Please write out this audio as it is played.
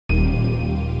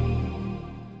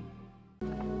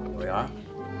are.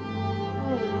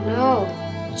 Oh, no.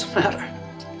 What's the matter?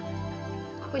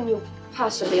 How can you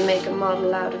possibly make a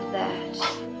model out of that?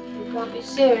 You can't be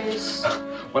serious.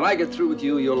 When I get through with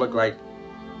you, you'll look like,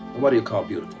 what do you call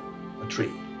beautiful? A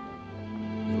tree.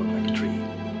 You look like a tree.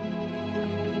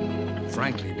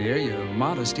 Frankly, dear, your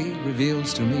modesty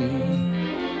reveals to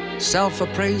me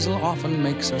self-appraisal often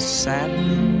makes us sad.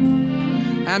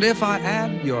 And if I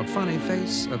add your funny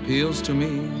face appeals to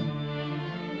me,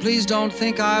 please don't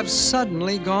think I've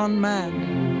suddenly gone mad.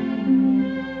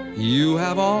 You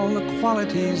have all the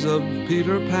qualities of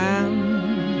Peter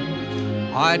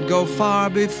Pan. I'd go far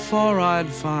before I'd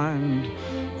find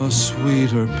a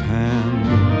sweeter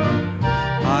Pan.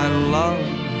 I love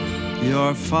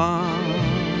your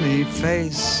funny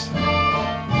face,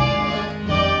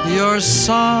 your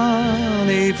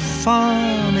sunny,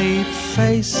 funny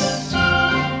face.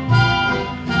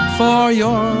 For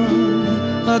you're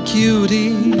a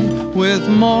cutie with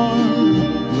more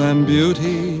than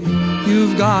beauty.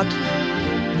 You've got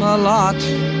a lot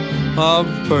of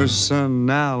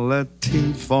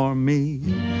personality for me.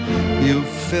 You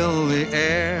fill the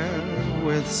air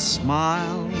with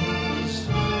smiles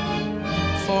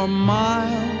for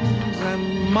miles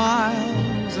and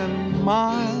miles and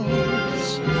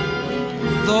miles.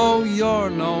 Though you're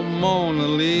no Mona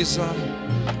Lisa,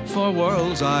 for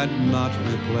worlds I'd not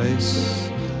replace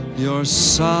your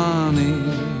sunny,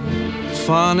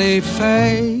 funny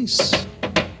face.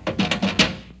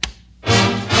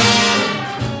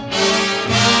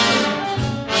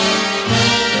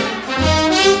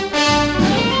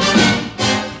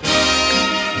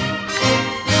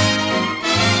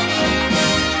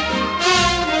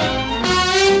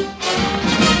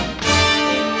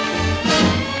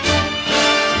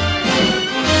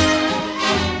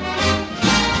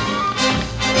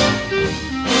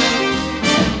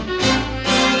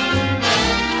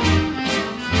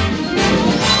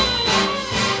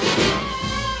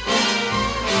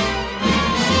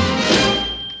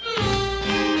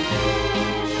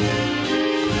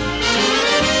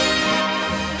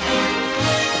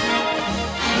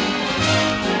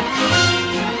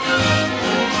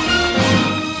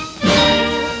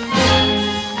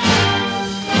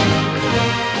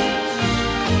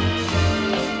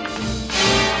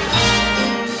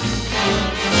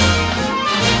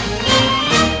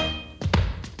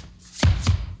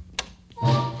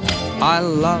 I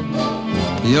love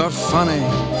your funny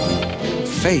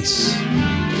face,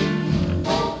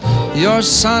 your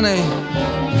sunny,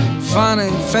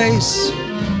 funny face.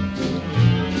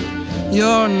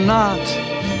 You're not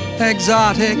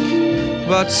exotic,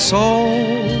 but so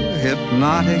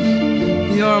hypnotic.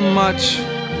 You're much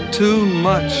too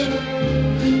much.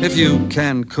 If you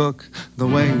can cook the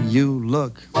way you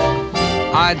look,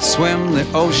 I'd swim the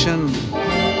ocean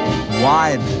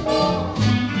wide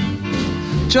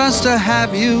just to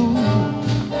have you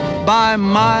by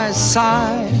my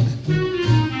side.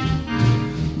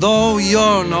 Though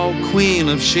you're no Queen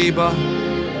of Sheba,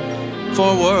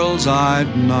 for worlds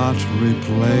I'd not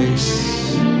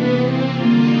replace.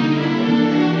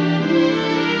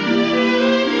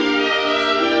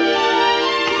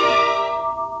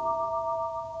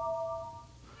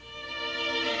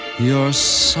 Your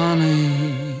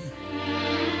sunny,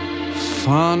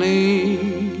 funny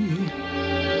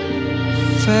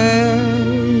face.